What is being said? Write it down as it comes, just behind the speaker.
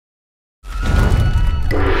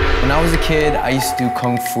When I was a kid, I used to do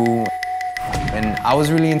Kung Fu, and I was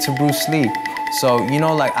really into Bruce Lee. So, you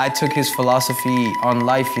know, like I took his philosophy on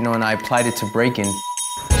life, you know, and I applied it to breaking.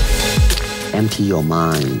 Empty your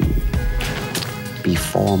mind. Be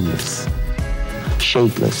formless,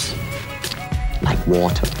 shapeless, like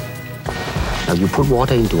water. Now you put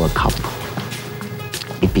water into a cup,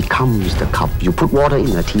 it becomes the cup. You put water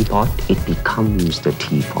in a teapot, it becomes the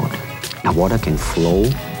teapot. Now water can flow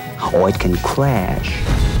or it can crash.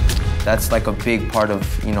 That's like a big part of,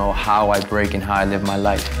 you know, how I break and how I live my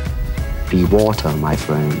life. Be water, my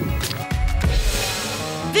friend.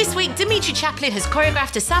 This week, Dimitri Chaplin has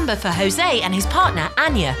choreographed a samba for Jose and his partner,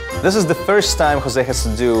 Anya. This is the first time Jose has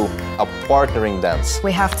to do a partnering dance.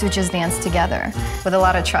 We have to just dance together with a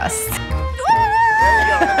lot of trust.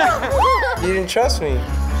 You didn't trust me.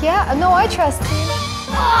 Yeah, no, I trust you.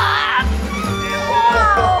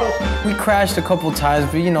 We crashed a couple times,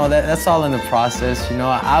 but you know, that's all in the process. You know,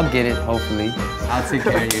 I'll get it, hopefully. I'll take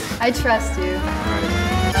care of you. I trust you.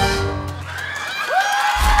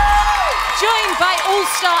 Joined by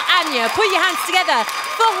all-star Anya, put your hands together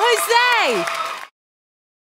for Jose!